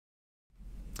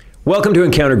Welcome to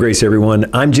Encounter Grace, everyone.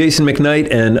 I'm Jason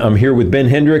McKnight, and I'm here with Ben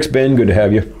Hendricks. Ben, good to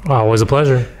have you. Always a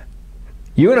pleasure.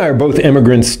 You and I are both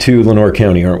immigrants to Lenoir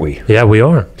County, aren't we? Yeah, we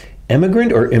are.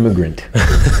 Emigrant or immigrant?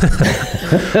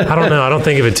 I don't know. I don't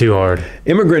think of it too hard.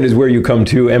 Immigrant is where you come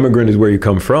to. Emigrant is where you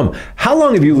come from. How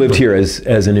long have you lived here as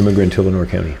an immigrant to Lenoir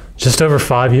County? Just over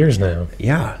 5 years now.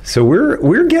 Yeah, so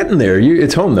we're getting there.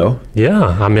 It's home, though. Yeah,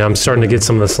 I mean, I'm starting to get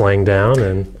some of the slang down,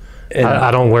 and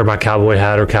I don't wear my cowboy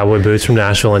hat or cowboy boots from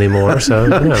Nashville anymore. So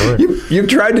you've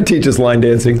tried to teach us line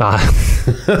dancing.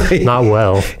 Not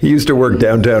well. He used to work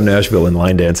downtown Nashville in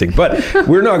line dancing. But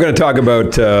we're not going to talk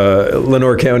about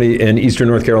Lenoir County and Eastern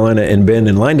North Carolina and Ben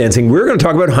and line dancing. We're going to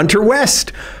talk about Hunter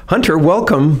West. Hunter,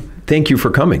 welcome. Thank you for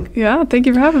coming. Yeah, thank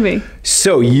you for having me.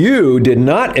 So you did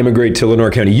not immigrate to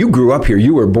Lenoir County. You grew up here.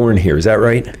 You were born here. Is that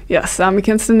right? Yes, I'm a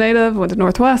Kinston native, went to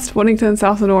Northwest, Woodington,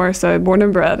 South Lenoir, so born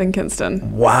and bred in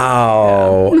Kinston.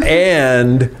 Wow. Yeah.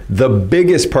 And the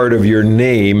biggest part of your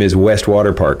name is West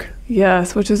Water Park.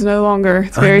 Yes, which is no longer.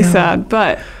 It's very sad,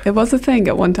 but it was a thing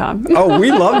at one time. Oh,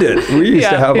 we loved it. We used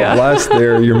to have a blast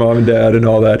there, your mom and dad and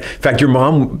all that. In fact, your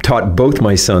mom taught both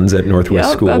my sons at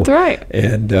Northwest School. That's right.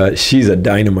 And she's a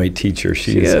dynamite teacher.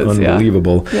 She is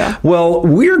unbelievable. Yeah. Well,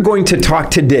 we're going to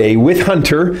talk today with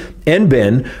Hunter and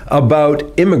Ben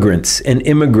about immigrants and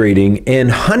immigrating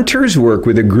and Hunter's work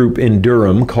with a group in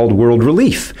Durham called World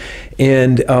Relief.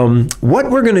 And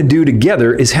what we're going to do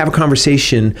together is have a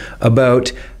conversation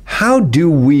about how do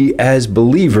we as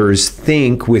believers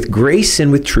think with grace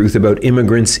and with truth about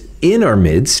immigrants in our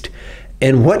midst,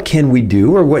 and what can we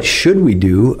do or what should we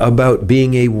do about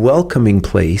being a welcoming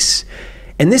place?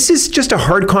 And this is just a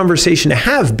hard conversation to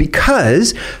have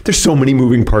because there's so many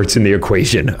moving parts in the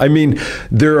equation. I mean,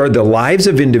 there are the lives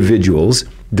of individuals,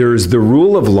 there's the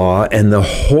rule of law and the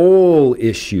whole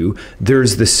issue,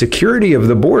 there's the security of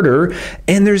the border,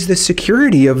 and there's the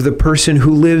security of the person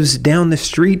who lives down the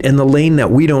street and the lane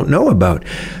that we don't know about.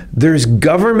 There's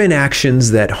government actions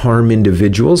that harm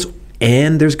individuals,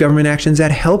 and there's government actions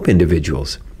that help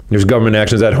individuals. There's government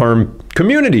actions that harm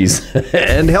communities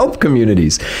and help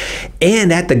communities.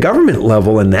 And at the government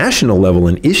level and national level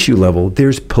and issue level,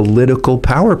 there's political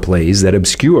power plays that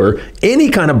obscure any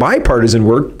kind of bipartisan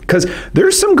work because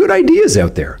there's some good ideas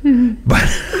out there.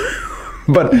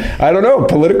 Mm-hmm. But I don't know,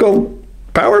 political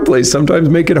power plays sometimes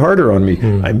make it harder on me.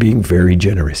 I'm being very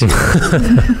generous.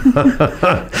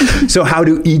 So how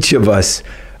do each of us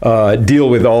deal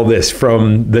with all this,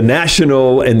 from the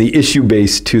national and the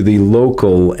issue-based to the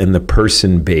local and the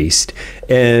person-based?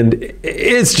 And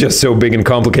it's just so big and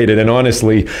complicated. And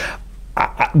honestly,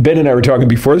 Ben and I were talking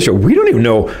before the show, we don't even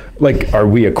know, like, are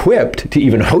we equipped to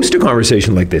even host a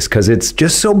conversation like this? Because it's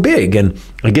just so big. And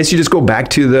I guess you just go back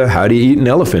to the how do you eat an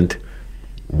elephant?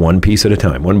 One piece at a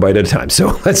time, one bite at a time.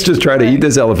 So let's just try to eat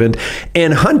this elephant.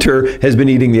 And Hunter has been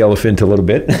eating the elephant a little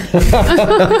bit.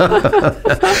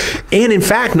 And in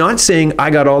fact, not saying I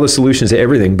got all the solutions to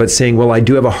everything, but saying, well, I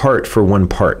do have a heart for one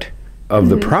part of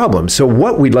the problem. So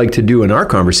what we'd like to do in our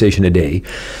conversation today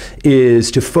is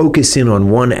to focus in on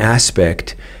one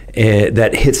aspect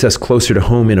that hits us closer to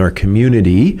home in our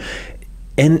community.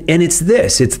 And it's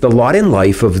this, it's the lot in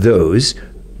life of those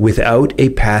without a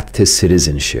path to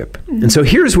citizenship. Mm-hmm. And so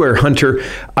here's where, Hunter,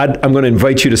 I'm going to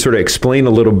invite you to sort of explain a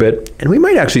little bit, and we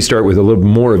might actually start with a little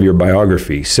more of your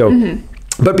biography. So,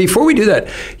 but before we do that,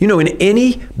 you know, in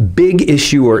any big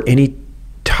issue or any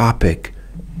topic,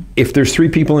 if there's 3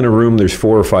 people in a room, there's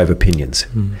 4 or 5 opinions.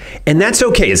 And that's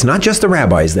okay. It's not just the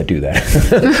rabbis that do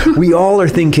that. We all are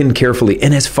thinking carefully.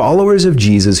 And as followers of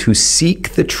Jesus who seek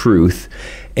the truth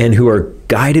and who are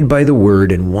guided by the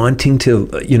word and wanting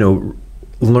to, you know,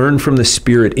 learn from the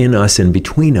Spirit in us and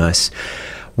between us,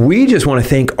 we just want to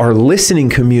thank our listening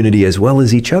community as well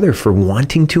as each other for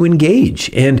wanting to engage.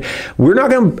 And we're not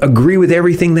going to agree with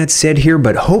everything that's said here,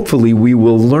 but hopefully we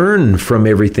will learn from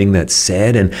everything that's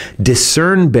said and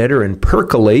discern better and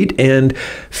percolate and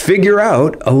figure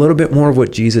out a little bit more of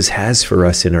what Jesus has for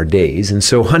us in our days. And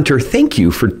so, Hunter, thank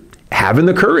you for having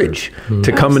the courage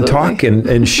to come and talk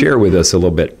and share with us a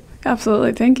little bit.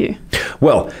 Absolutely. Thank you.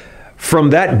 Well,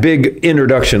 from that big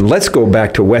introduction, let's go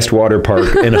back to West Water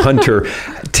Park. And Hunter,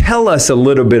 tell us a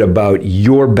little bit about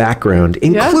your background,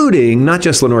 including not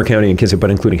just Lenoir County and Kinston, but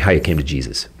including how you came to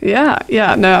Jesus. No,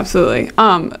 absolutely.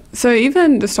 So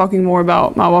even just talking more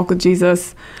about my walk with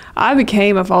Jesus, I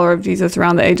became a follower of Jesus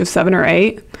around the age of 7 or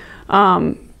 8.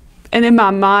 And in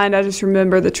my mind, I just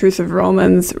remember the truth of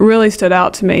Romans really stood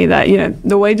out to me that, you know,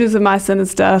 the wages of my sin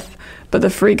is death, but the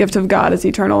free gift of God is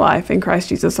eternal life in Christ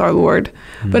Jesus our Lord.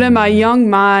 Mm-hmm. But in my young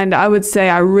mind, I would say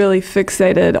I really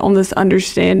fixated on this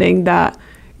understanding that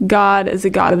God is a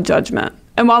God of judgment.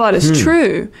 And while that is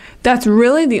true, that's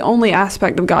really the only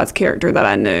aspect of God's character that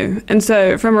I knew. And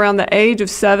so from around the age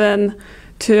of 7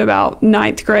 to about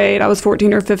 9th grade, I was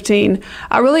 14 or 15,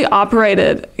 I really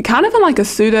operated kind of in like a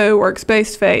pseudo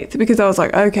works-based faith, because I was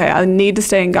like, okay, I need to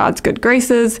stay in God's good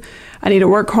graces. I need to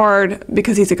work hard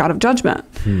because he's a God of judgment.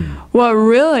 Well, it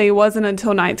really wasn't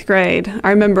until 9th grade. I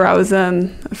remember I was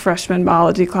in a freshman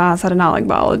biology class. I did not like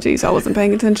biology, so I wasn't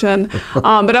paying attention.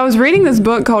 But I was reading this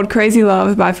book called Crazy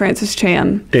Love by Francis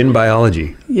Chan. In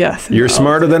biology. Yes. You're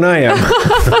smarter than I am.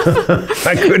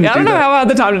 I couldn't I don't know how I had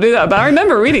the time to do that, but I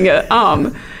remember reading it.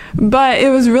 But it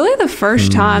was really the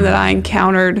first time that I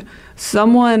encountered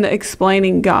someone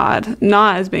explaining God,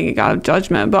 not as being a God of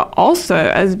judgment, but also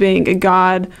as being a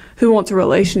God who wants a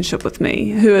relationship with me,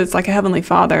 who is like a heavenly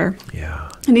father. Yeah.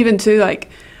 And even too,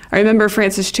 like, I remember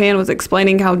Francis Chan was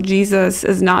explaining how Jesus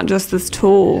is not just this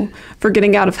tool for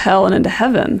getting out of hell and into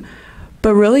heaven,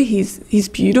 but really he's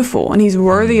beautiful and he's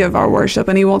worthy of our worship,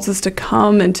 and he wants us to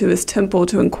come into his temple,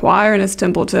 to inquire in his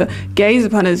temple, to gaze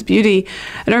upon his beauty.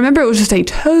 And I remember it was just a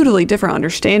totally different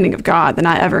understanding of God than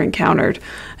I ever encountered.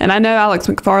 And I know Alex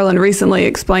McFarland recently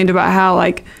explained about how,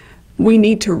 like, we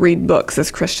need to read books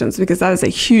as Christians because that is a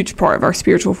huge part of our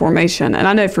spiritual formation. And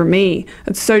I know for me,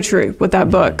 it's so true with that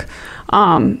book.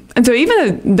 And so even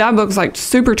though that book was like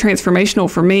super transformational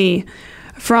for me,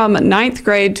 from 9th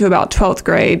grade to about 12th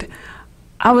grade,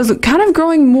 I was kind of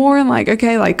growing more in like,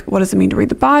 okay, like, what does it mean to read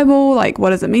the Bible? Like,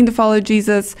 what does it mean to follow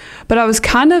Jesus? But I was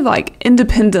kind of like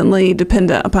independently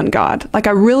dependent upon God. Like,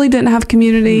 I really didn't have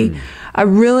community. I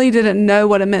really didn't know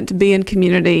what it meant to be in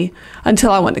community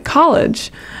until I went to college.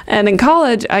 And in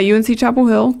college at UNC Chapel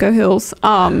Hill, go Hills,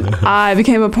 I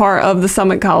became a part of the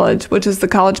Summit College, which is the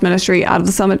college ministry out of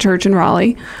the Summit Church in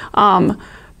Raleigh.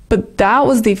 But that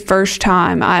was the first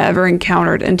time I ever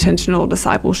encountered intentional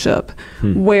discipleship,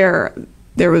 where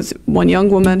there was one young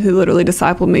woman who literally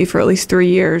discipled me for at least 3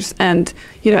 years. And,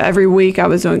 you know, every week I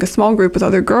was doing a small group with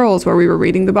other girls where we were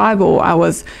reading the Bible. I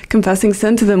was confessing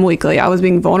sin to them weekly. I was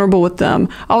being vulnerable with them.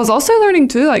 I was also learning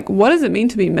too, like, what does it mean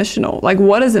to be missional? Like,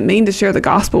 what does it mean to share the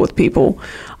gospel with people?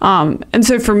 And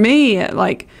so for me,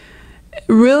 like,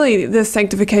 really this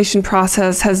sanctification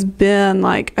process has been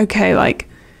like, okay, like,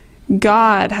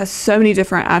 God has so many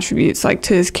different attributes, like,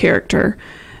 to his character.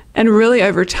 And really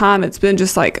over time, it's been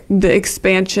just like the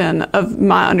expansion of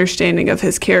my understanding of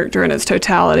his character in its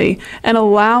totality, and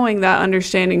allowing that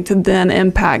understanding to then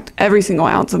impact every single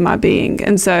ounce of my being.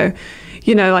 And so,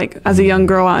 you know, like, as a young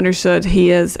girl, I understood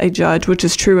he is a judge, which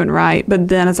is true and right. But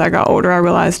then as I got older, I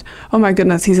realized, oh my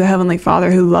goodness, he's a heavenly father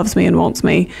who loves me and wants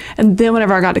me. And then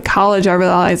whenever I got to college, I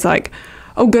realized, like,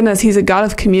 oh goodness, he's a God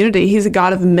of community. He's a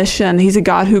God of mission. He's a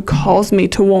God who calls me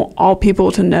to want all people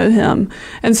to know him.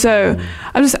 And so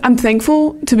I'm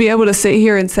thankful to be able to sit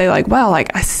here and say, like, wow,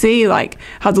 like, I see, like,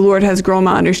 how the Lord has grown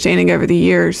my understanding over the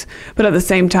years. But at the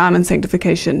same time, in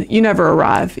sanctification, you never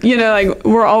arrive. You know, like,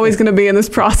 we're always going to be in this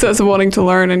process of wanting to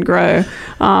learn and grow.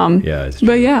 Yeah, it's true.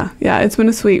 But yeah, it's been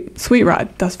a sweet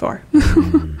ride thus far.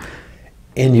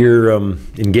 And you're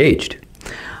engaged.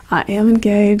 I am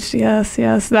engaged.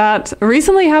 Yes. That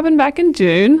recently happened back in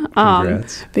June.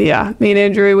 Congrats. But yeah, me and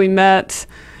Andrew, we met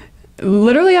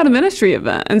literally at a ministry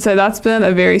event. And so that's been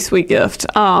a very sweet gift.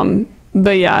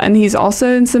 But yeah, and he's also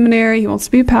in seminary. He wants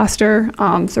to be a pastor.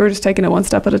 So we're just taking it one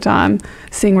step at a time,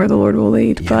 seeing where the Lord will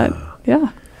lead. Yeah. But yeah.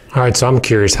 All right, so I'm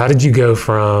curious, how did you go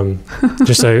from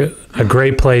just a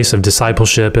great place of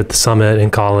discipleship at the Summit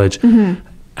in college?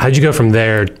 How did you go from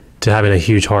there to having a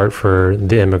huge heart for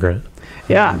the immigrant?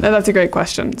 Yeah, no, that's a great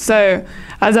question. So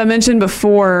as I mentioned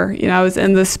before, you know, I was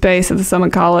in this space at the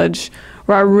Summit College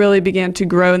where I really began to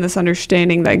grow in this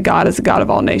understanding that God is a God of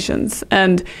all nations.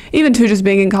 And even to just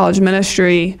being in college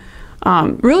ministry,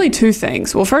 really two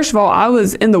things. Well, first of all, I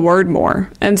was in the Word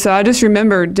more. And so I just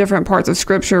remember different parts of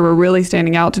Scripture were really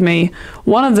standing out to me.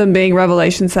 One of them being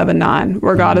Revelation 7:9,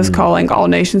 where God is calling all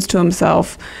nations to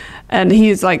himself. And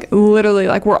he's like, literally,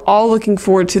 like, we're all looking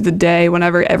forward to the day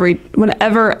whenever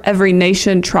every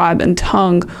nation, tribe, and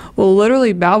tongue will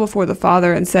literally bow before the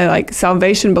Father and say, like,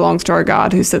 salvation belongs to our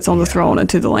God who sits on the throne and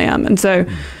to the Lamb. And so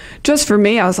just for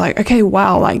me, I was like, okay,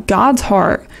 wow, like, God's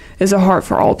heart is a heart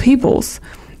for all peoples.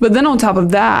 But then on top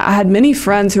of that, I had many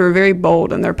friends who were very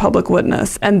bold in their public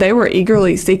witness, and they were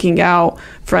eagerly seeking out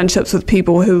friendships with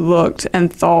people who looked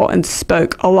and thought and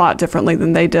spoke a lot differently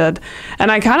than they did.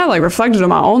 And I kind of like reflected on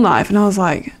my own life, and I was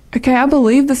like, okay, I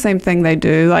believe the same thing they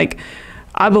do. Like,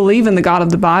 I believe in the God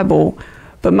of the Bible,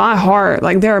 but my heart,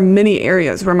 like, there are many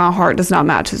areas where my heart does not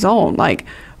match his own. Like,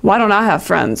 why don't I have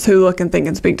friends who look and think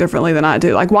and speak differently than I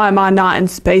do? Like, why am I not in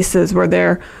spaces where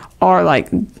there are, like,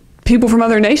 people from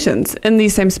other nations in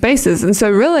these same spaces? And so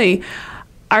really,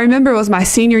 I remember it was my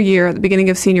senior year, at the beginning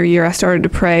of senior year, I started to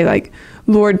pray, like,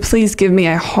 Lord, please give me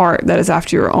a heart that is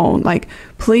after your own. Like,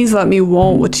 please let me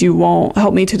want what you want.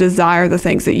 Help me to desire the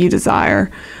things that you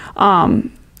desire.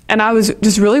 And I was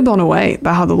just really blown away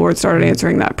by how the Lord started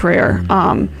answering that prayer.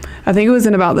 I think it was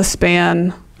in about the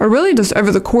span, or really just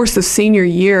over the course of senior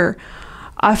year,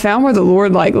 I found where the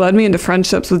Lord like led me into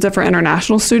friendships with different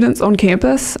international students on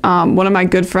campus. One of my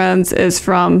good friends is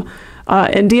from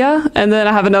India, and then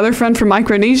I have another friend from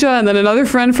Micronesia, and then another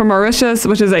friend from Mauritius,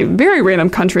 which is a very random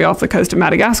country off the coast of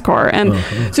Madagascar. And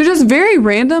so just very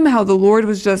random how the Lord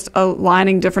was just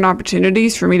aligning different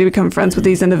opportunities for me to become friends with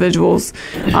these individuals.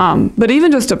 But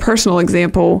even just a personal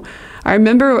example, I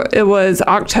remember it was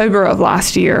October of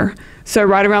last year, so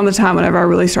right around the time whenever I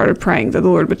really started praying that the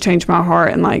Lord would change my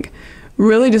heart and like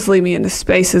really just lead me into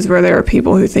spaces where there are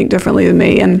people who think differently than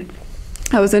me. And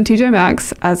I was in TJ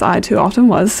Maxx, as I too often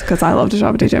was, because I love to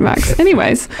shop at TJ Maxx.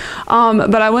 Anyways,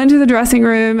 but I went to the dressing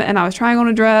room and I was trying on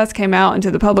a dress, came out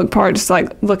into the public part, just like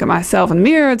look at myself in the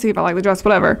mirror and see if I like the dress,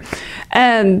 whatever.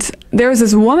 And there was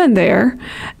this woman there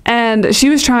and she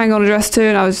was trying on a dress too.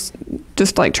 And I was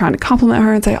just like trying to compliment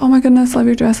her and say, oh my goodness, love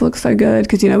your dress, it looks so good.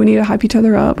 Because, you know, we need to hype each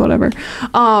other up, whatever.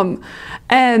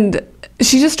 And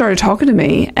she just started talking to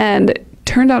me and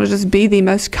turned out to just be the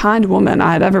most kind woman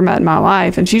I had ever met in my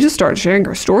life. And she just started sharing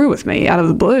her story with me out of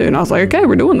the blue. And I was like, okay,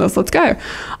 we're doing this, let's go.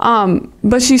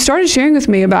 But she started sharing with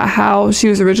me about how she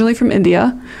was originally from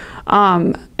India.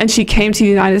 And she came to the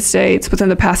United States within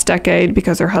the past decade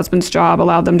because her husband's job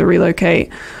allowed them to relocate.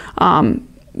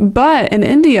 But in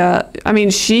India, I mean,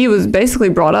 she was basically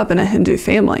brought up in a Hindu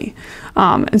family.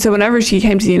 And so whenever she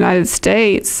came to the United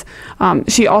States,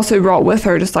 she also brought with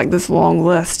her just like this long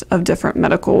list of different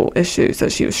medical issues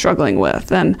that she was struggling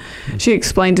with. And she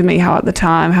explained to me how at the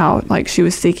time, how like she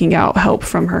was seeking out help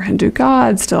from her Hindu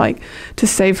gods to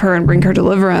save her and bring her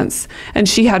deliverance. And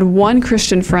she had one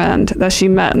Christian friend that she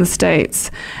met in the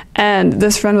States. And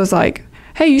this friend was like,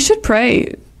 hey, you should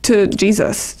pray to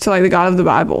Jesus, to like the God of the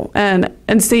Bible, and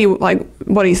see like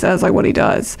what he says, like what he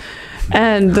does.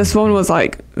 And this woman was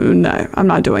like, no, I'm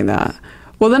not doing that.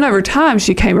 Well, then over time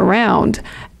she came around,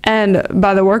 and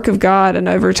by the work of God and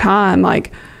over time,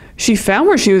 like she found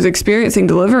where she was experiencing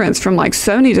deliverance from like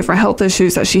so many different health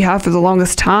issues that she had for the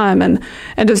longest time. And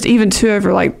just even too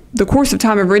over like the course of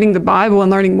time of reading the Bible and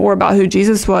learning more about who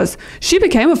Jesus was, she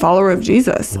became a follower of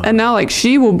Jesus. Wow. And now like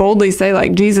she will boldly say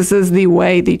like Jesus is the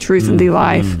way, the truth, and the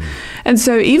life. And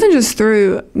so even just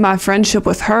through my friendship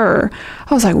with her,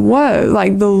 I was like, whoa,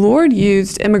 like the Lord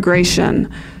used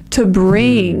immigration to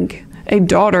bring a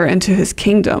daughter into his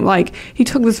kingdom. Like he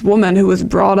took this woman who was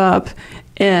brought up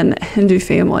in a Hindu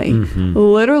family,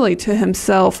 literally to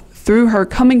himself through her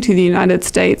coming to the United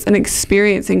States and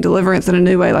experiencing deliverance in a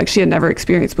new way like she had never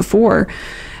experienced before.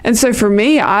 And so for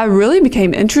me, I really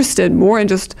became interested more in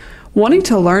just wanting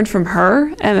to learn from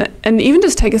her and even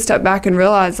just take a step back and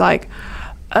realize like,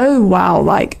 oh wow,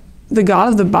 like the God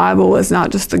of the Bible is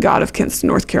not just the God of Kinston,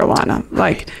 North Carolina.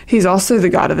 Like he's also the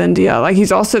God of India. Like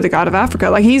he's also the God of Africa.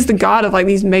 Like he's the God of like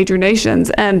these major nations.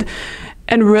 And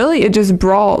really it just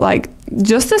brought like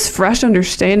just this fresh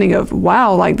understanding of,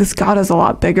 wow, like this God is a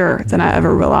lot bigger than I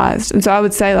ever realized. And so I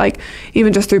would say like,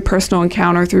 even just through personal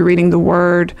encounter, through reading the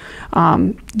word,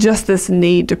 just this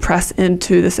need to press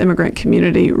into this immigrant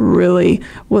community really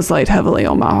was laid heavily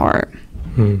on my heart.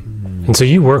 And so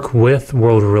you work with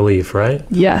World Relief, right?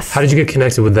 Yes. How did you get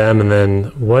connected with them? And then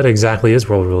what exactly is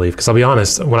World Relief? Because I'll be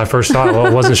honest, when I first saw it, I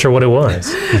wasn't sure what it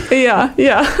was. Yeah.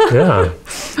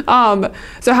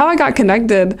 So how I got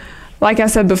connected, like I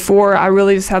said before, I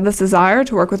really just had this desire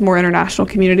to work with more international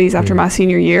communities after my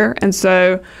senior year. And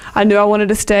so I knew I wanted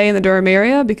to stay in the Durham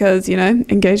area because, you know,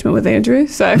 engagement with Andrew.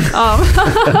 So,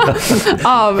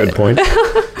 good point.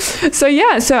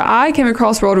 So I came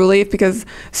across World Relief because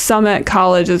Summit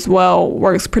College as well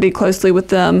works pretty closely with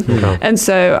them. Okay. And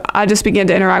so I just began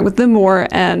to interact with them more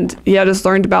and just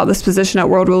learned about this position at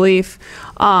World Relief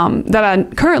that I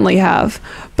currently have.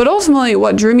 But ultimately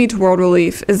what drew me to World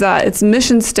Relief is that its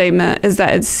mission statement is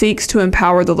that it seeks to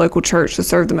empower the local church to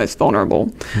serve the most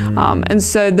vulnerable. And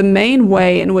so the main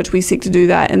way in which we seek to do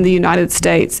that in the United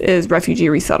States is refugee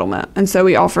resettlement. And so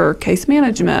we offer case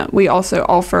management. We also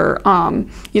offer,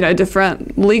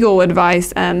 different legal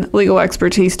advice and legal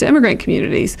expertise to immigrant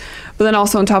communities. But then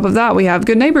also on top of that, we have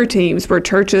good neighbor teams where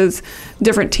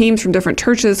different teams from different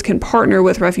churches can partner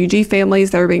with refugee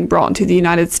families that are being brought into the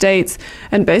United States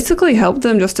and basically help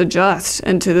them just adjust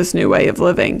into this new way of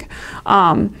living.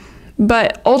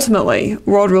 But ultimately,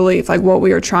 World Relief, like what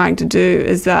we are trying to do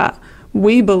is that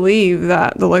we believe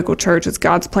that the local church is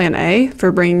God's plan A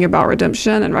for bringing about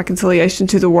redemption and reconciliation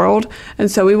to the world. And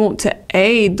so we want to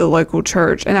aid the local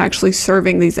church in actually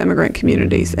serving these immigrant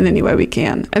communities in any way we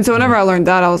can. And so whenever I learned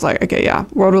that, I was like, okay, yeah,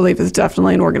 World Relief is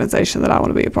definitely an organization that I want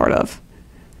to be a part of.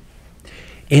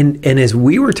 And as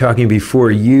we were talking before,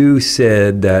 you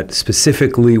said that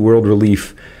specifically World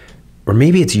Relief, or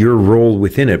maybe it's your role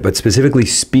within it, but specifically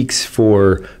speaks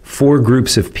for 4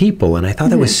 groups of people. And I thought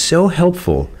that was so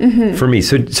helpful for me.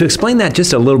 So explain that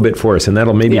just a little bit for us, and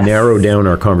that'll maybe narrow down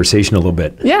our conversation a little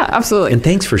bit. Yeah, absolutely. And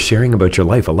thanks for sharing about your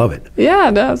life. I love it. Yeah,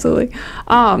 no, absolutely.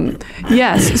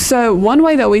 Yes, so one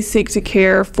way that we seek to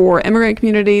care for immigrant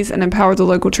communities and empower the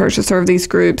local church to serve these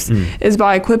groups is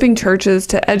by equipping churches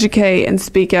to educate and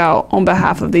speak out on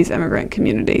behalf of these immigrant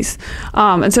communities.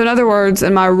 And so in other words,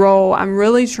 in my role, I'm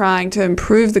really trying to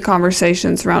improve the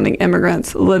conversation surrounding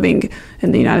immigrants living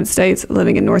in the United States,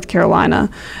 living in North Carolina.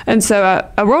 And so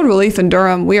at World Relief in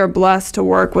Durham, we are blessed to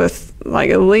work with like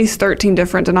at least 13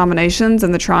 different denominations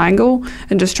in the Triangle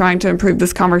and just trying to improve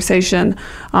this conversation.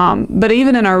 But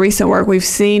even in our recent work, we've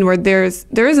seen where there is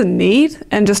a need,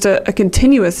 and just a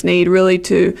continuous need really,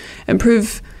 to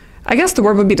improve, I guess the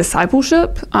word would be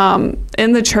discipleship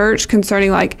in the church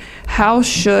concerning like how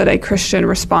should a Christian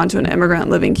respond to an immigrant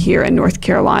living here in North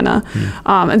Carolina.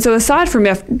 And so aside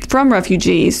from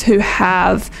refugees who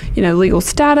have legal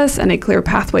status and a clear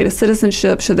pathway to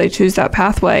citizenship should they choose that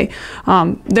pathway,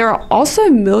 there are also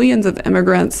millions of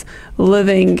immigrants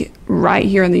living right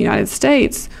here in the United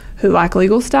States who lack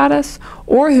legal status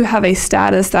or who have a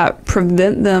status that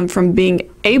prevent them from being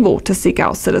able to seek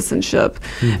out citizenship.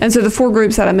 And so the 4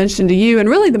 groups that I mentioned to you, and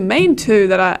really the main 2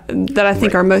 that I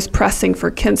think are most pressing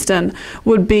for Kinston,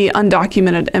 would be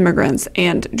undocumented immigrants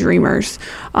and dreamers.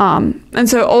 And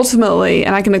so ultimately,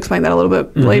 and I can explain that a little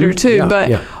bit later too,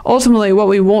 ultimately what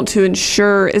we want to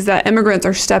ensure is that immigrants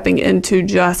are stepping into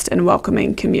just and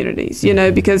welcoming communities,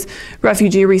 because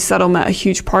refugee resettlement, a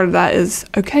huge part of that is,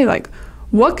 okay, like,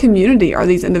 what community are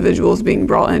these individuals being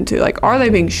brought into? Like, are they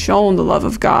being shown the love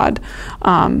of God?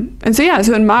 And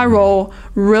so in my role,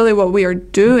 really what we are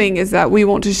doing is that we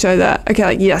want to show that, okay,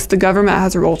 like, yes, the government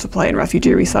has a role to play in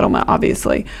refugee resettlement,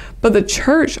 obviously, but the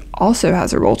church also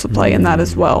has a role to play in that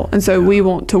as well. And so we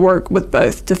want to work with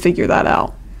both to figure that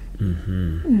out.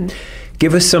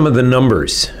 Give us some of the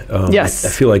numbers. Yes. I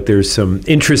feel like there's some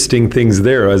interesting things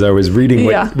there as I was reading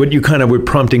what you kind of were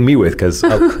prompting me with, because,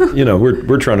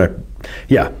 we're trying to,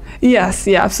 Yes,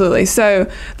 absolutely. So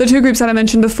the 2 groups that I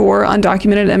mentioned before,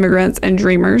 undocumented immigrants and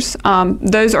dreamers,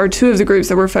 those are 2 of the groups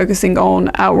that we're focusing on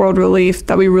at World Relief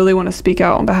that we really want to speak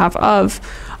out on behalf of.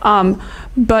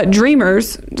 But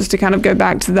dreamers, just to kind of go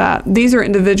back to that, these are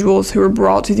individuals who were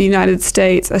brought to the United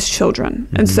States as children.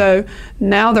 And so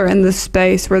now they're in this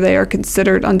space where they are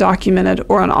considered undocumented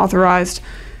or unauthorized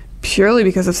purely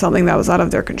because of something that was out of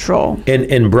their control.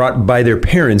 And brought by their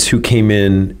parents who came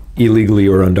in illegally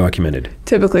or undocumented.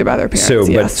 Typically by their parents,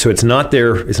 So it's not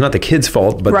the kids'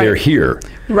 fault, but they're here.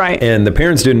 Right. And the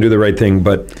parents didn't do the right thing,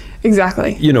 but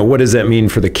exactly. What does that mean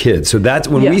for the kids? So that's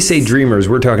when we say dreamers,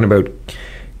 we're talking about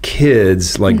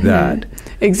kids like that.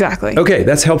 Exactly. Okay,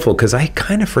 that's helpful because I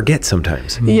kind of forget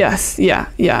sometimes. Yes, yeah.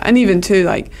 And even too,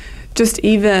 like, just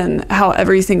even how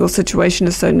every single situation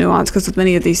is so nuanced, because with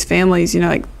many of these families,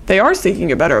 like, they are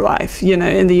seeking a better life,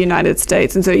 in the United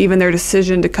States. And so even their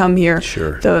decision to come here,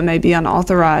 though it may be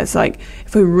unauthorized, like,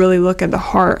 if we really look at the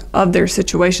heart of their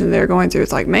situation they're going through,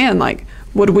 it's like, man, like,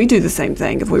 would we do the same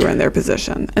thing if we were in their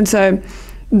position? And so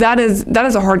that is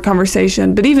a hard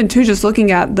conversation. But even too, just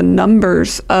looking at the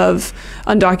numbers of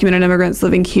undocumented immigrants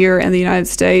living here in the United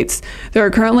States, there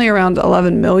are currently around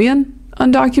 11 million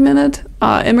undocumented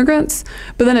immigrants.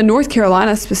 But then in North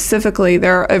Carolina specifically,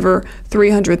 there are over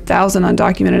 300,000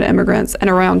 undocumented immigrants, and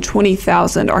around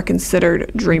 20,000 are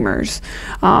considered dreamers.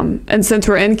 And since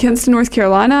we're in Kinston, North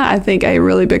Carolina, I think a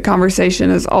really big conversation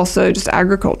is also just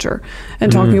agriculture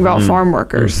and talking about farm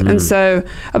workers. And so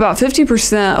about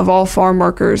 50% of all farm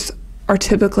workers are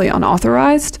typically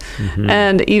unauthorized.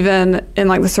 And even in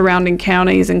like the surrounding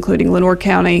counties, including Lenoir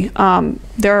County,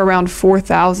 there are around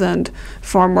 4,000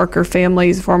 farm worker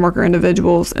families, farm worker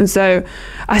individuals. And so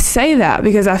I say that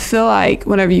because I feel like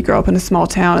whenever you grow up in a small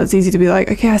town, it's easy to be like,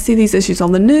 okay, I see these issues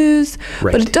on the news,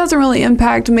 but it doesn't really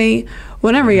impact me.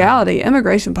 When in reality,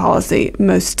 immigration policy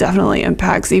most definitely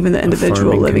impacts even the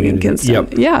individual living in Kinston.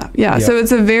 Yeah. So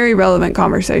it's a very relevant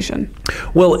conversation.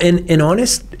 Well, and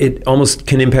honest, it almost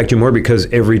can impact you more because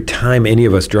every time any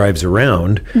of us drives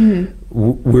around,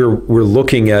 we're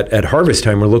looking at harvest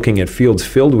time, we're looking at fields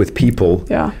filled with people.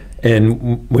 Yeah.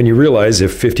 And when you realize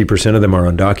if 50% of them are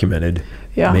undocumented,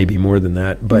 maybe more than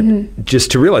that, but just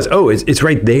to realize, it's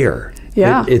right there.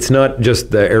 Yeah. It's not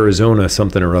just the Arizona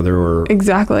something or other, or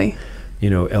Exactly.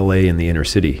 LA in the inner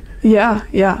city. Yeah.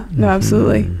 No,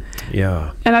 absolutely.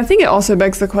 Yeah. And I think it also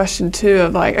begs the question too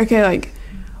of like, okay, like,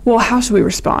 well, how should we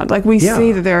respond? Like we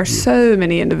see that there are so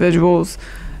many individuals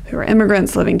who are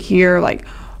immigrants living here, like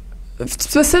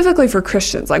specifically for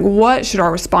Christians, like what should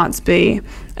our response be?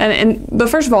 But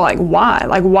first of all, like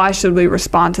why should we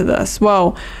respond to this?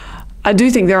 Well, I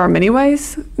do think there are many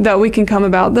ways that we can come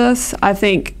about this. I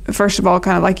think, first of all,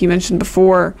 kind of like you mentioned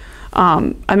before,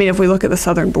 if we look at the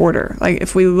southern border, like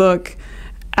if we look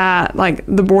at like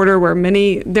the border where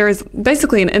there is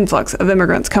basically an influx of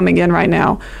immigrants coming in right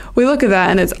now, we look at that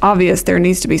and it's obvious there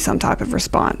needs to be some type of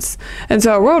response. And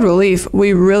so at World Relief,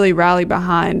 we really rally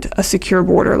behind a secure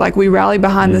border. Like we rally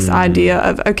behind this idea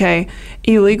of, okay,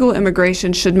 illegal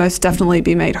immigration should most definitely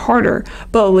be made harder,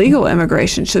 but legal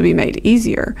immigration should be made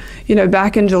easier.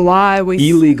 Back in July,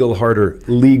 illegal harder,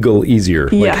 legal easier.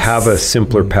 Yes. Like have a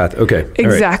simpler path. Okay.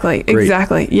 Exactly.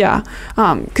 Yeah.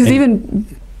 Because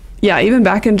even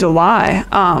back in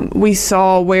July, we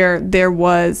saw where there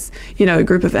was, a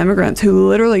group of immigrants who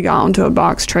literally got onto a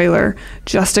box trailer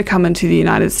just to come into the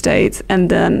United States. And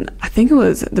then I think it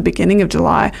was the beginning of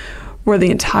July where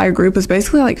the entire group was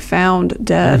basically like found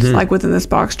dead, like within this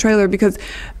box trailer, because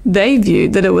they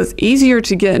viewed that it was easier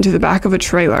to get into the back of a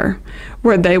trailer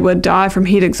where they would die from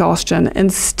heat exhaustion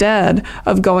instead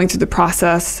of going through the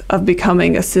process of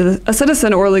becoming a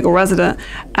citizen or a legal resident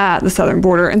at the southern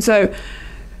border. And so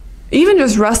even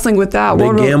just wrestling with that. They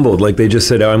gambled, like they just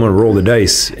said, I'm going to roll the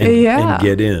dice and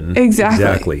get in.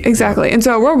 Exactly. And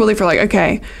so World Relief are like,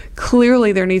 okay,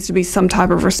 clearly there needs to be some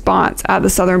type of response at the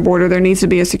southern border. There needs to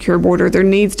be a secure border. There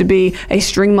needs to be a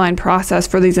streamlined process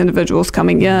for these individuals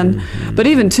coming in. But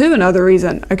even another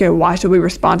reason, okay, why should we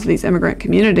respond to these immigrant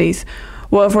communities?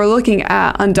 Well, if we're looking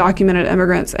at undocumented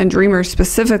immigrants and dreamers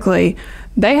specifically,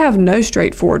 they have no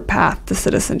straightforward path to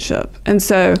citizenship. And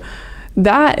so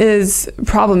that is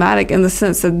problematic in the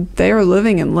sense that they are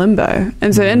living in limbo.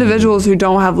 And so individuals who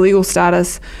don't have legal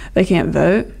status, they can't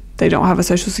vote. They don't have a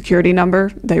social security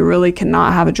number. They really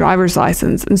cannot have a driver's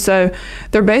license. And so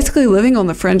they're basically living on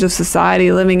the fringe of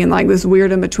society, living in like this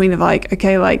weird in between of like,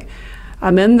 okay, like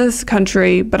I'm in this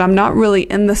country, but I'm not really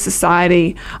in the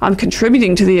society. I'm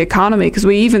contributing to the economy, because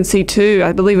we even see too,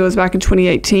 I believe it was back in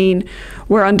 2018,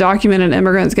 where undocumented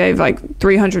immigrants gave like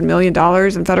 $300 million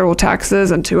in federal taxes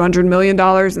and $200 million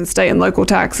in state and local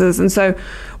taxes. And so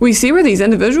we see where these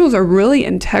individuals are really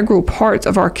integral parts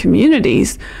of our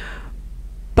communities,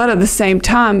 but at the same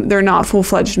time, they're not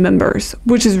full-fledged members,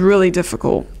 which is really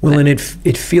difficult. Well, and it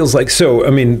feels like, so, I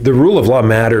mean, the rule of law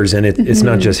matters, and it's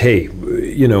not just, hey,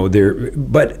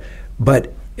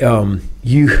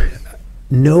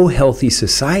 no healthy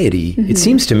society, it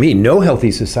seems to me, no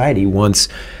healthy society wants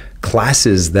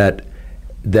classes that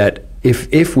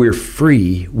if we're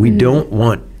free, we don't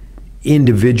want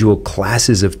individual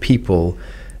classes of people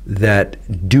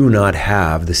that do not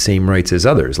have the same rights as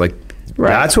others. Like,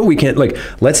 that's what we can't, like,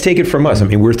 let's take it from us. I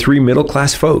mean, we're three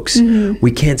middle-class folks. We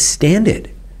can't stand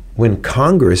it when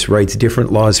Congress writes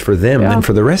different laws for them than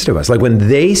for the rest of us. Like when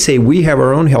they say we have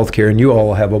our own health care and you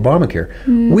all have Obamacare,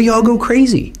 we all go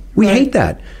crazy. We hate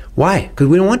that. Why? Because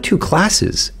we don't want two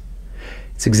classes.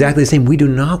 It's exactly the same. We do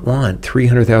not want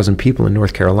 300,000 people in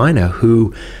North Carolina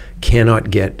who cannot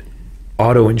get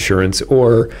auto insurance,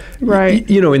 or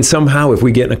and somehow if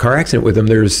we get in a car accident with them,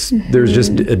 there's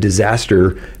just a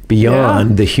disaster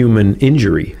beyond the human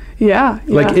injury.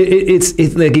 Like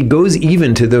it's like it goes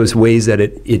even to those ways that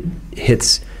it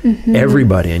hits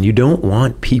everybody, and you don't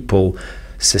want people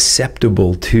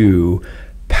susceptible to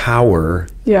power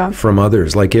from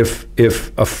others. Like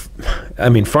I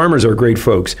mean, farmers are great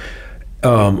folks.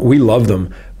 We love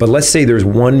them. But let's say there's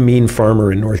one mean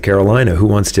farmer in North Carolina who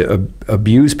wants to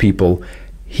abuse people.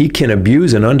 He can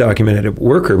abuse an undocumented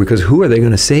worker, because who are they going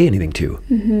to say anything to?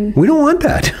 We don't want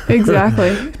that.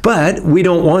 Exactly. But we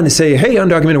don't want to say, hey,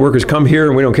 undocumented workers, come here,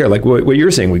 and we don't care. Like what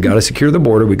you're saying, we got to secure the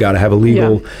border. We got to have a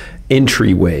legal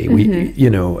entryway.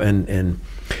 And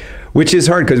which is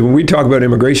hard, because when we talk about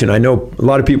immigration, I know a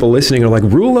lot of people listening are like,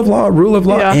 rule of law,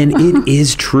 and it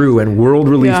is true, and World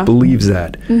Relief believes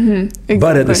that. Exactly.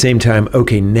 But at the same time,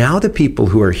 okay, now the people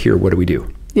who are here, what do we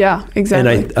do? Yeah,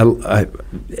 exactly.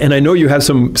 And I know you have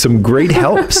some great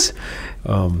helps.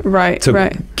 So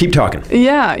keep talking.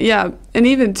 Yeah. And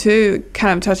even too,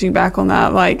 kind of touching back on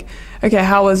that, like, okay,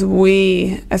 how as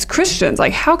we as Christians,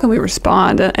 like, how can we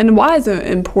respond? And why is it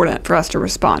important for us to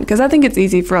respond? Because I think it's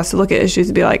easy for us to look at issues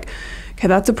and be like, okay,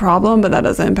 that's a problem, but that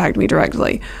doesn't impact me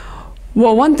directly.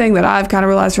 Well, one thing that I've kind of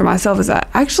realized for myself is that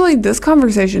actually this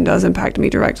conversation does impact me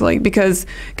directly, because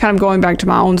kind of going back to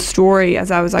my own story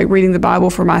as I was like reading the Bible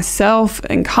for myself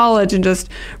in college and just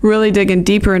really digging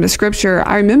deeper into scripture,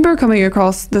 I remember coming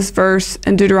across this verse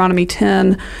in Deuteronomy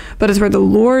 10, but it's where the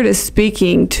Lord is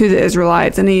speaking to the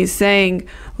Israelites and he's saying,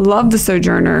 love the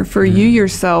sojourner, for you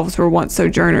yourselves were once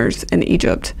sojourners in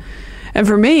Egypt. And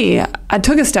for me, I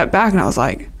took a step back and I was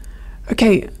like,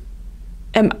 okay,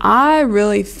 am I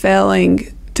really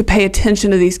failing to pay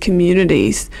attention to these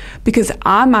communities because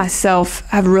I myself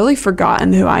have really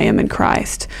forgotten who I am in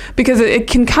Christ? Because it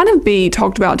can kind of be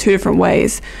talked about two different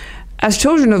ways. As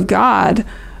children of God,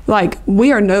 like,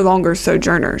 we are no longer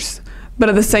sojourners. But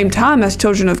at the same time, as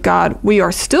children of God, we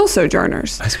are still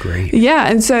sojourners. That's great. Yeah,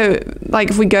 and so, like,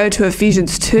 if we go to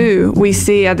Ephesians 2, we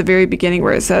see at the very beginning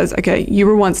where it says, okay, you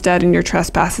were once dead in your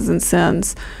trespasses and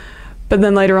sins. But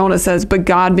then later on it says, but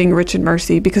God being rich in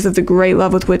mercy, because of the great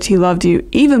love with which he loved you,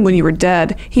 even when you were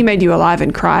dead, he made you alive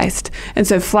in Christ. And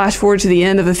so flash forward to the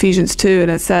end of Ephesians 2,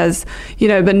 and it says,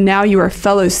 but now you are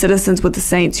fellow citizens with the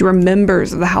saints. You are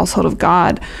members of the household of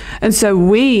God. And so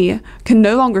we can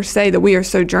no longer say that we are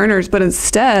sojourners, but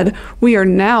instead we are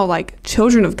now like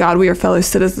children of God. We are fellow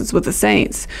citizens with the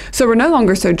saints. So we're no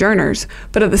longer sojourners,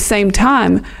 but at the same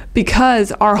time,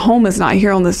 because our home is not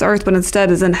here on this earth, but instead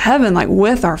is in heaven, like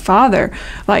with our Father,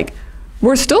 like,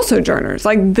 we're still sojourners.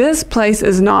 Like, this place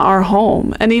is not our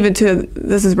home. And even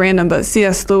this is random, but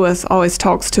C.S. Lewis always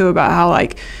talks too about how,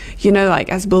 like,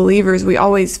 as believers, we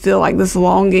always feel like this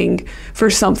longing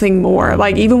for something more.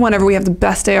 Like, even whenever we have the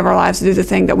best day of our lives to do the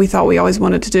thing that we thought we always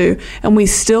wanted to do, and we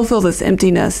still feel this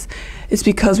emptiness, it's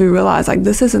because we realize, like,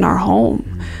 this isn't our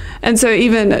home. And so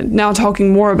even now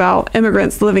talking more about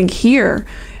immigrants living here,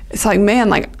 it's like,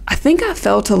 man, like, I think I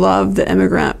fell to love the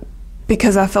immigrant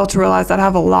because I felt to realize that I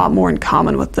have a lot more in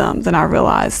common with them than I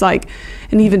realized. Like,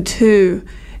 and even too,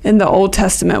 in the Old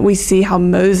Testament, we see how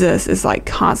Moses is like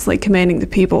constantly commanding the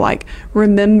people, like,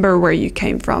 remember where you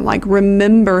came from, like,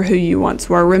 remember who you once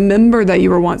were, remember that you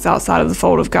were once outside of the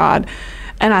fold of God.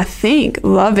 And I think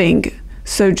loving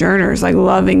sojourners, like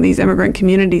loving these immigrant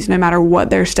communities, no matter what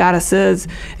their status is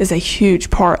a huge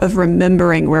part of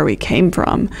remembering where we came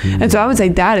from. And so I would say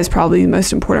that is probably the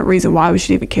most important reason why we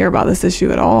should even care about this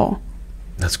issue at all.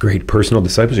 That's great. Personal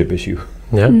discipleship issue.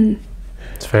 Yeah,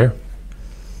 it's fair.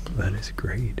 That is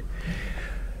great.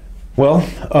 Well,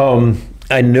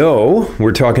 I know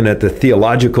we're talking at the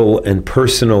theological and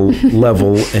personal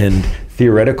level and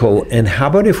theoretical. And how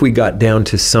about if we got down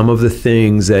to some of the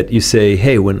things that you say,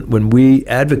 hey, when we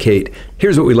advocate,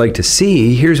 here's what we like to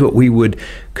see, here's what we would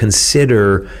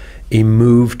consider a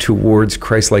move towards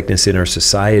Christ-likeness in our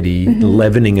society, the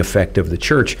leavening effect of the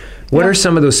church. What are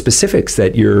some of those specifics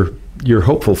that you're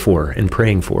hopeful for and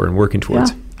praying for and working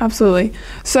towards? Yeah, absolutely.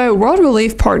 So World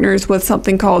Relief partners with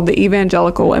something called the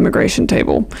Evangelical Immigration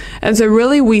Table. And so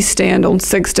really we stand on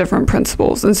 6 different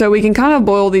principles. And so we can kind of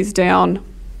boil these down,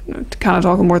 to kind of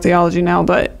talk more theology now,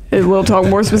 but it will talk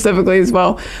more specifically as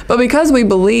well. But because we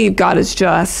believe God is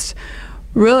just,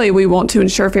 really, we want to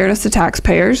ensure fairness to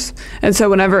taxpayers. And so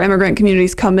whenever immigrant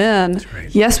communities come in,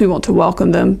 yes, we want to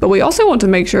welcome them, but we also want to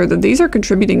make sure that these are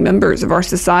contributing members of our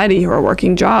society who are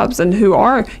working jobs and who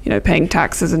are, paying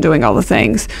taxes and doing all the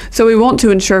things. So we want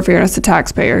to ensure fairness to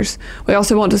taxpayers. We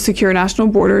also want to secure national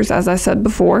borders, as I said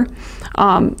before.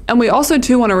 And we also,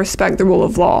 too, want to respect the rule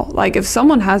of law. Like, if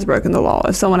someone has broken the law,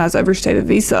 if someone has overstayed a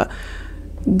visa,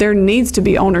 there needs to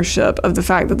be ownership of the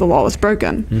fact that the law is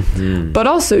broken. But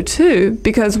also, too,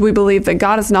 because we believe that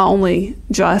God is not only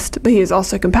just, but he is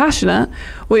also compassionate,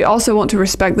 we also want to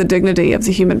respect the dignity of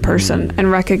the human person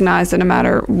and recognize that no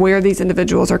matter where these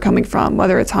individuals are coming from,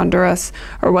 whether it's Honduras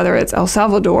or whether it's El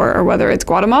Salvador or whether it's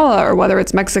Guatemala or whether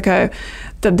it's Mexico,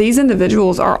 that these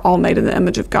individuals are all made in the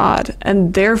image of God,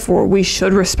 and therefore we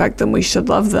should respect them, we should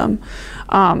love them.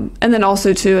 And then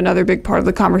also, too, another big part of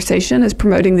the conversation is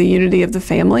promoting the unity of the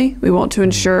family. We want to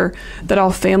ensure that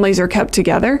all families are kept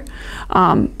together.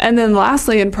 And then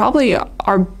lastly, and probably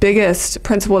our biggest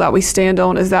principle that we stand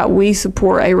on, is that we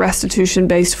support a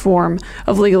restitution-based form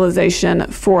of legalization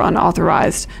for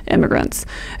unauthorized immigrants.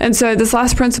 And so this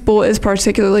last principle is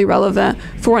particularly relevant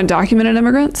for undocumented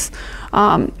immigrants.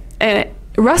 And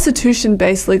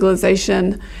restitution-based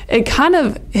legalization, it kind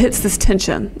of hits this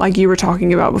tension like you were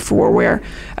talking about before, where,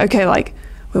 okay, like,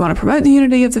 we want to promote the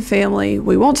unity of the family,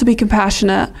 we want to be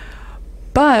compassionate,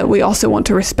 but we also want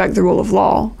to respect the rule of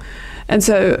law. And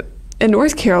so in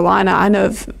North Carolina, I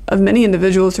know of many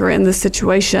individuals who are in this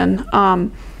situation.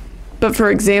 But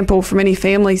for example, for many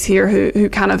families here who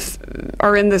kind of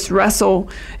are in this wrestle,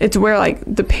 it's where, like,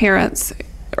 the parents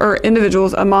or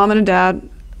individuals, a mom and a dad,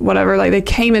 whatever, like they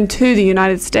came into the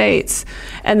United States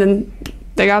and then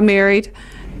they got married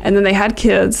and then they had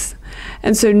kids.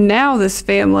 And so now this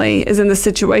family is in the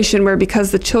situation where,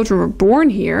 because the children were born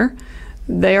here,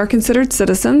 they are considered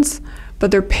citizens,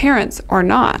 but their parents are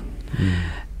not.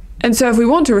 And so if we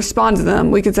want to respond to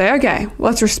them, we could say, okay,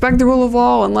 let's respect the rule of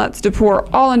law and let's deport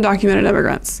all undocumented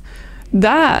immigrants.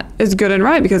 That is good and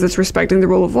right because it's respecting the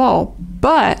rule of law.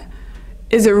 But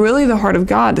is it really the heart of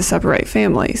God to separate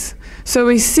families? So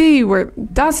we see where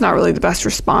that's not really the best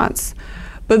response.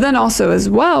 But then also as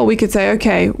well, we could say,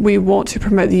 okay, we want to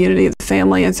promote the unity of the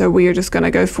family, and so we are just going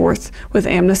to go forth with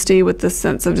amnesty, with this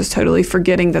sense of just totally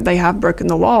forgetting that they have broken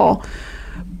the law.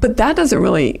 But that doesn't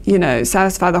really,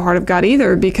 satisfy the heart of God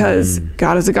either, because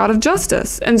God is a God of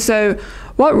justice. And so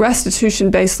what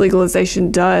restitution-based legalization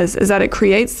does is that it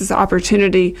creates this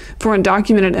opportunity for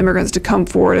undocumented immigrants to come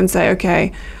forward and say,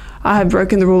 okay, I have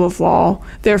broken the rule of law,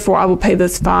 therefore I will pay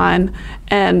this fine,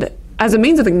 and as a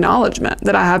means of acknowledgement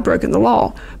that I have broken the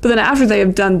law. But then after they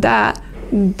have done that,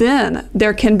 then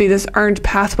there can be this earned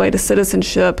pathway to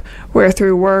citizenship where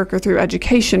through work or through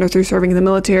education or through serving in the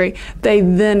military, they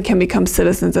then can become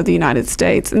citizens of the United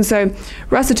States. And so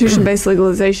restitution-based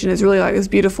legalization is really like this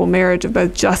beautiful marriage of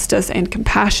both justice and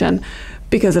compassion,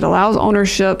 because it allows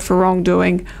ownership for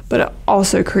wrongdoing, but it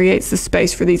also creates the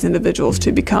space for these individuals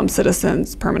to become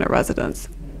citizens, permanent residents.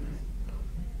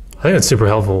 I think that's super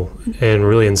helpful and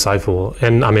really insightful.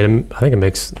 And I mean, I think it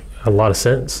makes a lot of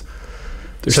sense.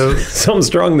 There's something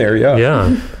strong there, yeah.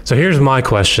 Yeah. So here's my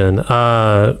question.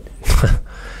 I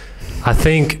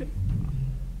think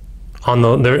on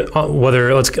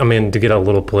to get a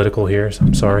little political here, so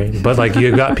I'm sorry, but like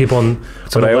you've got people on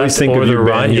the left or the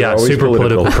right. Yeah, super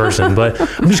political person. But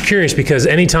I'm just curious, because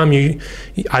anytime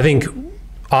I think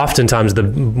oftentimes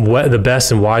the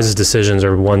best and wisest decisions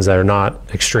are ones that are not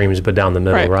extremes but down the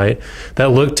middle, right? That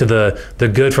look to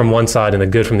the good from one side and the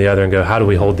good from the other and go, how do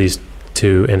we hold these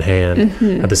two in hand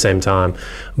at the same time?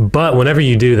 But whenever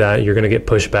you do that, you're going to get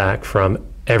pushback from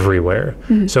everywhere.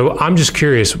 So I'm just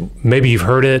curious, maybe you've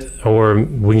heard it, or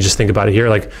we can just think about it here.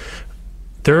 Like,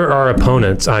 there are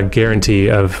opponents, I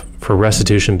guarantee, for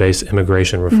restitution-based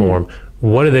immigration reform.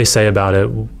 What do they say about it?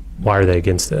 Why are they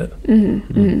against it?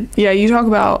 Yeah, you talk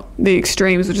about the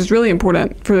extremes, which is really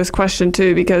important for this question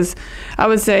too, because I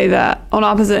would say that on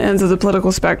opposite ends of the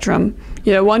political spectrum,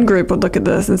 one group would look at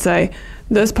this and say,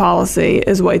 this policy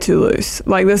is way too loose.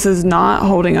 Like, this is not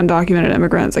holding undocumented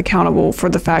immigrants accountable for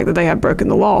the fact that they have broken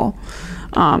the law.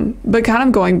 But kind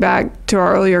of going back to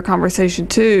our earlier conversation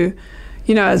too,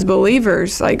 as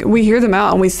believers, like, we hear them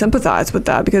out and we sympathize with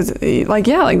that, because they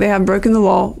have broken the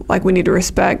law. Like, we need to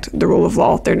respect the rule of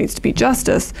law. There needs to be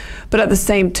justice. But at the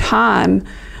same time,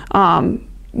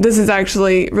 this is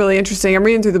actually really interesting. I'm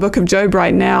reading through the book of Job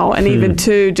right now, and even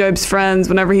to Job's friends,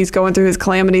 whenever he's going through his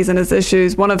calamities and his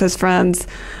issues, one of his friends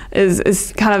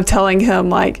is kind of telling him,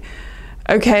 like,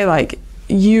 okay, like,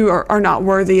 you are not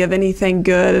worthy of anything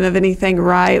good and of anything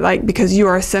right, like, because you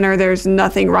are a sinner, there's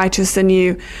nothing righteous in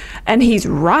you. And he's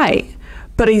right,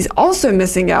 but he's also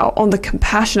missing out on the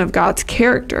compassion of God's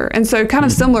character. And so kind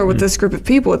of similar with this group of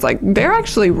people, it's like, they're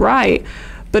actually right.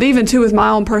 But even too, with my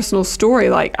own personal story,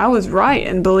 like, I was right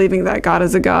in believing that God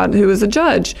is a God who is a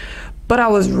judge, but I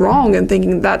was wrong in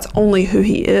thinking that's only who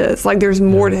he is. Like, there's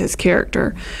more to his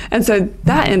character. And so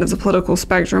that end of the political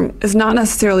spectrum is not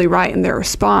necessarily right in their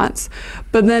response.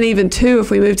 But then even too, if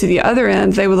we move to the other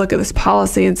end, they would look at this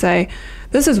policy and say,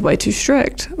 this is way too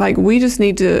strict. Like, we just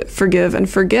need to forgive and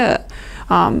forget.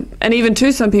 And even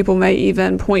too, some people may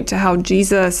even point to how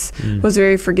Jesus was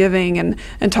very forgiving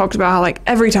and talked about how, like,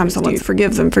 every time someone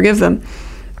forgive them.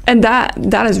 And that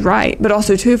is right. But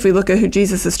also too, if we look at who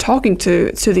Jesus is talking to,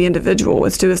 it's to the individual,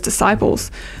 it's to his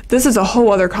disciples. This is a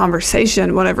whole other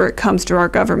conversation whenever it comes to our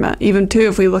government. Even too,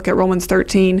 if we look at Romans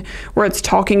 13, where it's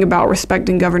talking about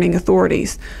respecting governing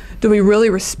authorities. Do we really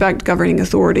respect governing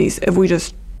authorities if we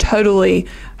just totally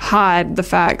hide the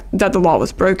fact that the law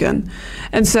was broken?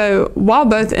 And so while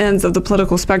both ends of the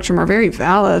political spectrum are very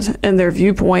valid in their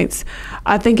viewpoints,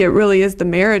 I think it really is the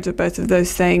marriage of both of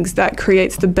those things that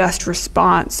creates the best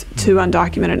response to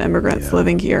undocumented immigrants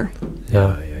living here.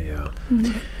 Yeah.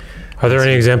 Are there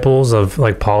any examples of,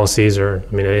 like, policies or,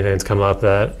 anything that's come up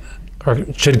that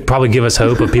should probably give us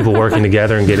hope of people working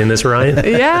together and getting this right?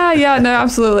 Yeah, no,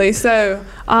 absolutely. So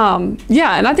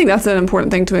Yeah, and I think that's an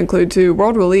important thing to include too.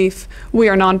 World Relief, we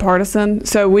are nonpartisan,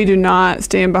 so we do not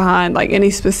stand behind like any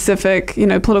specific,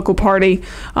 political party,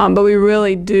 but we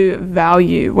really do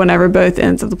value whenever both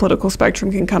ends of the political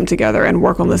spectrum can come together and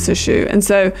work on this issue. And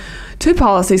so 2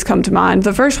 policies come to mind.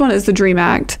 The first one is the DREAM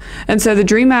Act. And so the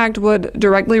DREAM Act would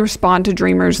directly respond to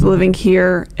dreamers living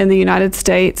here in the United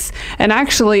States. And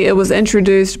actually, it was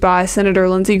introduced by Senator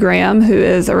Lindsey Graham, who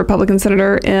is a Republican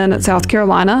senator in South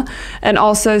Carolina, and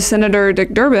also Senator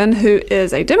Dick Durbin, who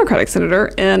is a Democratic senator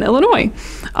in Illinois.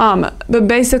 But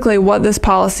basically, what this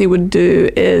policy would do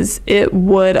is it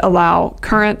would allow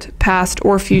current, past,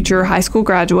 or future high school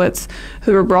graduates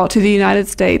who were brought to the United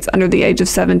States under the age of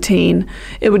 17,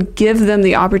 it would give them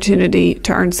the opportunity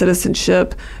to earn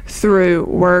citizenship through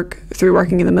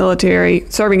working in the military,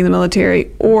 serving in the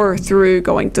military, or through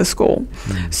going to school.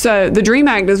 So the DREAM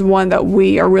Act is one that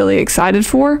we are really excited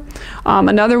for.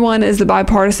 Another one is the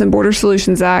Bipartisan Border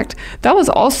Solutions Act. That was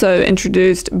also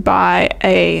introduced by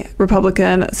a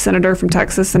Republican senator from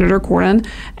Texas, Senator Cornyn,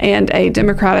 and a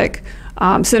Democratic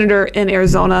senator in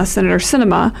Arizona, Senator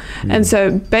Sinema. And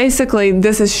so basically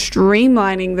this is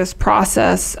streamlining this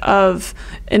process of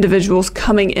individuals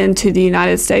coming into the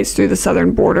United States through the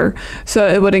southern border. So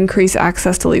it would increase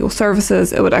access to legal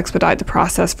services, it would expedite the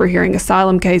process for hearing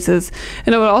asylum cases,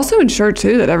 and it would also ensure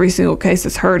too that every single case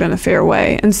is heard in a fair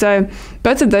way. And so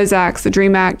both of those acts, the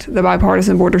DREAM Act, the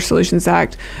Bipartisan Border Solutions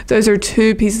Act, those are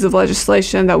 2 pieces of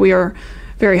legislation that we are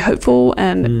very hopeful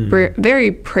and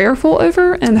very prayerful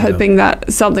over, and hoping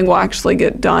that something will actually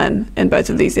get done in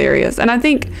both of these areas. And I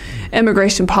think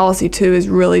immigration policy too is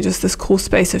really just this cool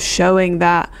space of showing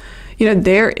that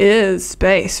there is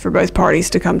space for both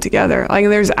parties to come together. Like,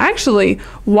 there's actually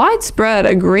widespread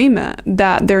agreement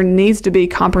that there needs to be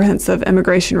comprehensive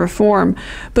immigration reform,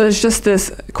 but it's just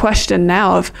this question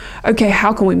now of, okay,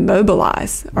 how can we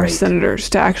mobilize our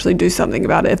senators to actually do something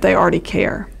about it if they already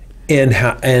care?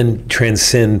 And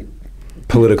transcend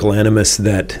political animus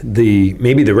that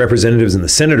maybe the representatives and the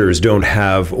senators don't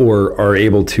have or are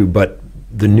able to, but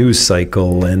the news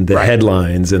cycle and the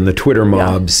headlines and the Twitter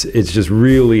mobs, it's just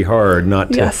really hard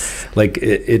not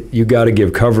to, you got to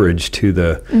give coverage to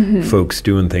the folks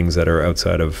doing things that are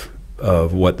outside of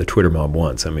what the Twitter mob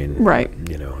wants. I mean,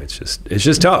 it's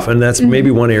just tough. And that's maybe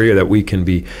one area that we can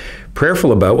be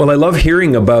prayerful about. Well, I love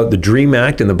hearing about the DREAM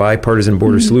Act and the Bipartisan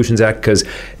Border Solutions Act, because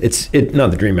it's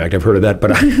not the DREAM Act, I've heard of that,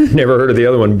 but I've never heard of the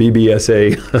other one,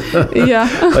 BBSA.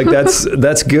 Like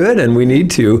that's good, and we need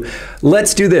to.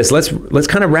 Let's do this. Let's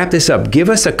kind of wrap this up. Give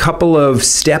us a couple of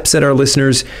steps that our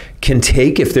listeners can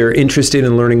take if they're interested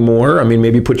in learning more. I mean,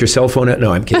 maybe put your cell phone out.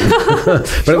 No, I'm kidding.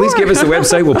 But at least give us the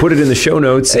website. We'll put it in the show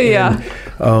notes. And,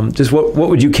 just what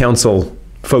would you counsel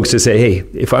folks to say, hey,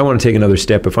 if I want to take another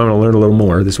step, if I want to learn a little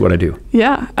more, this is what I do?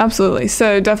 Yeah, absolutely.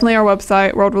 So definitely our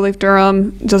website, World Relief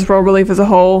Durham, just World Relief as a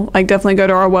whole, definitely go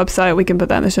to our website. We can put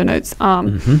that in the show notes.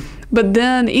 But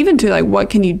then even to what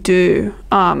can you do?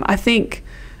 I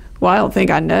don't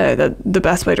think I know that the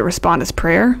best way to respond is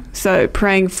prayer. So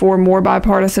praying for more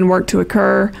bipartisan work to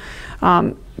occur,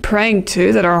 praying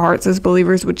too that our hearts as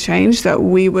believers would change, that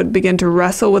we would begin to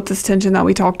wrestle with this tension that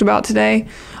we talked about today.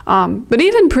 But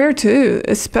even prayer too,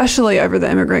 especially over the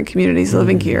immigrant communities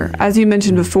living here. As you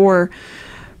mentioned before,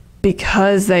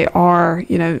 because they are,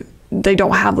 they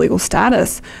don't have legal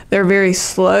status, they're very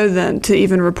slow then to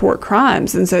even report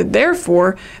crimes. And so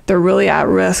therefore, they're really at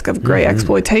risk of great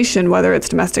exploitation, whether it's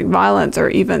domestic violence or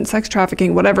even sex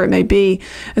trafficking, whatever it may be.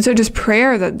 And so just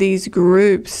prayer that these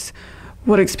groups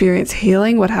would experience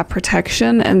healing, would have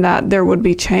protection, and that there would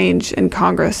be change in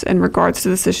Congress in regards to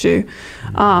this issue.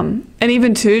 And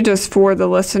even too, just for the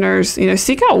listeners,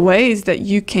 seek out ways that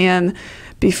you can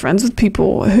be friends with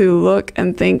people who look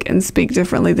and think and speak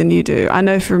differently than you do. I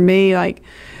know for me,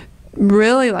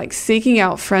 really seeking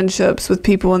out friendships with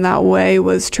people in that way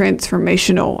was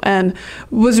transformational, and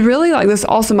was really this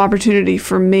awesome opportunity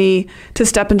for me to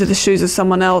step into the shoes of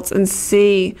someone else and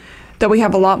see that we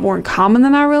have a lot more in common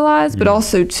than I realized, but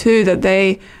also too that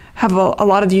they have a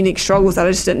lot of unique struggles that I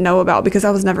just didn't know about because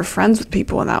I was never friends with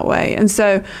people in that way. And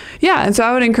so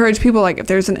I would encourage people, if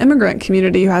there's an immigrant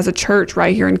community who has a church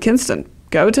right here in Kinston,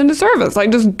 go attend a service.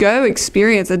 Just go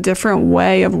experience a different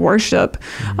way of worship,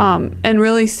 and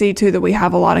really see too that we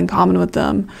have a lot in common with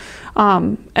them.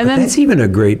 And then that's even a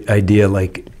great idea,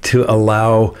 to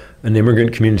allow an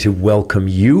immigrant community to welcome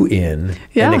you in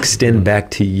and extend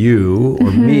back to you or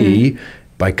me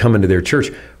by coming to their church.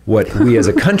 what we as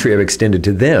a country have extended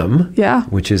to them,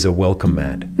 which is a welcome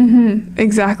mat. Mm-hmm.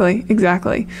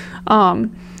 Exactly.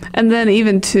 And then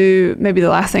even to maybe the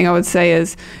last thing I would say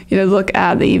is, look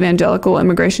at the Evangelical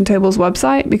Immigration Table's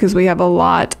website, because we have a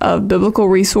lot of biblical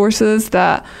resources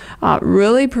that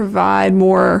really provide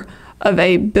more of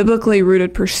a biblically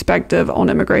rooted perspective on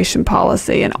immigration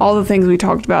policy. And all the things we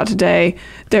talked about today,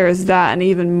 there is that and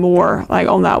even more like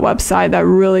on that website that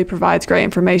really provides great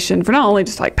information for not only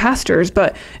just like pastors,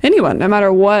 but anyone, no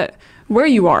matter where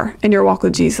you are in your walk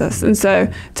with Jesus. And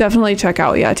so definitely check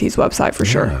out EIT's website for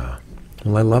sure.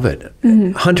 Well, I love it.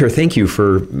 Mm-hmm. Hunter, thank you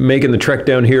for making the trek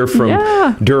down here from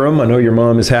Durham. I know your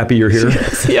mom is happy you're here.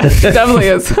 Yes, definitely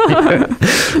is.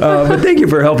 But thank you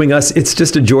for helping us. It's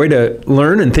just a joy to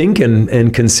learn and think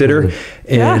and consider.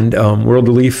 Mm-hmm. And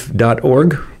worldbelief.org,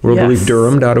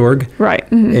 worldbeliefdurham.org. Right.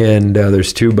 Mm-hmm. And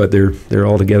there's two, but they're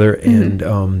all together. Mm-hmm.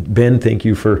 And Ben, thank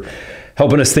you for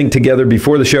helping us think together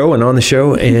before the show and on the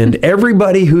show. And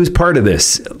everybody who's part of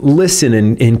this, listen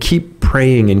and keep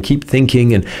praying and keep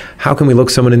thinking. And how can we look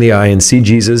someone in the eye and see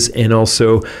Jesus and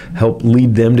also help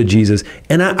lead them to Jesus?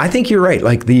 And I think you're right.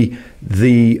 Like the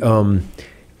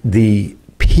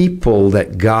people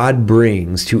that God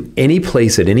brings to any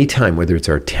place at any time, whether it's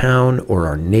our town or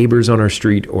our neighbors on our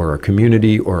street or our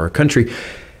community or our country,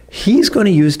 He's going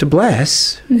to use to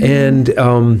bless and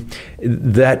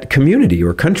that community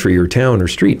or country or town or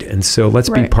street. And so let's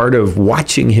be part of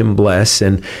watching Him bless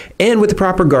and with the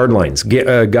proper guidelines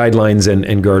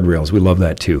and guardrails. We love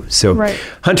that too. So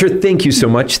Hunter, thank you so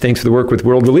much. Thanks for the work with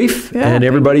World Relief. Yeah, and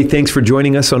everybody, thanks for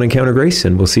joining us on Encounter Grace,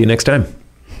 and we'll see you next time.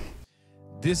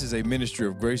 This is a ministry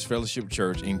of Grace Fellowship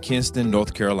Church in Kinston,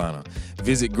 North Carolina.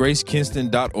 Visit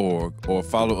gracekinston.org or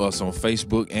follow us on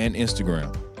Facebook and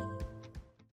Instagram.